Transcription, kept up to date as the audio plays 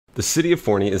The City of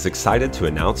Forney is excited to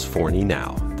announce Forney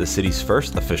Now, the city's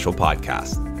first official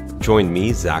podcast. Join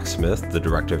me, Zach Smith, the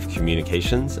Director of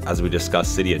Communications, as we discuss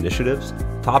city initiatives,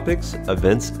 topics,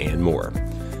 events, and more.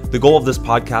 The goal of this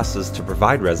podcast is to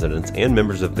provide residents and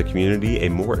members of the community a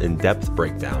more in-depth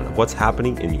breakdown of what's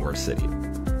happening in your city.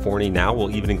 Forney Now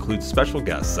will even include special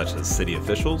guests such as city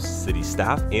officials, city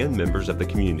staff, and members of the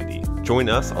community. Join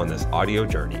us on this audio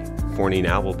journey. Forney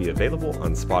Now will be available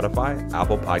on Spotify,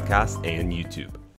 Apple Podcasts, and YouTube.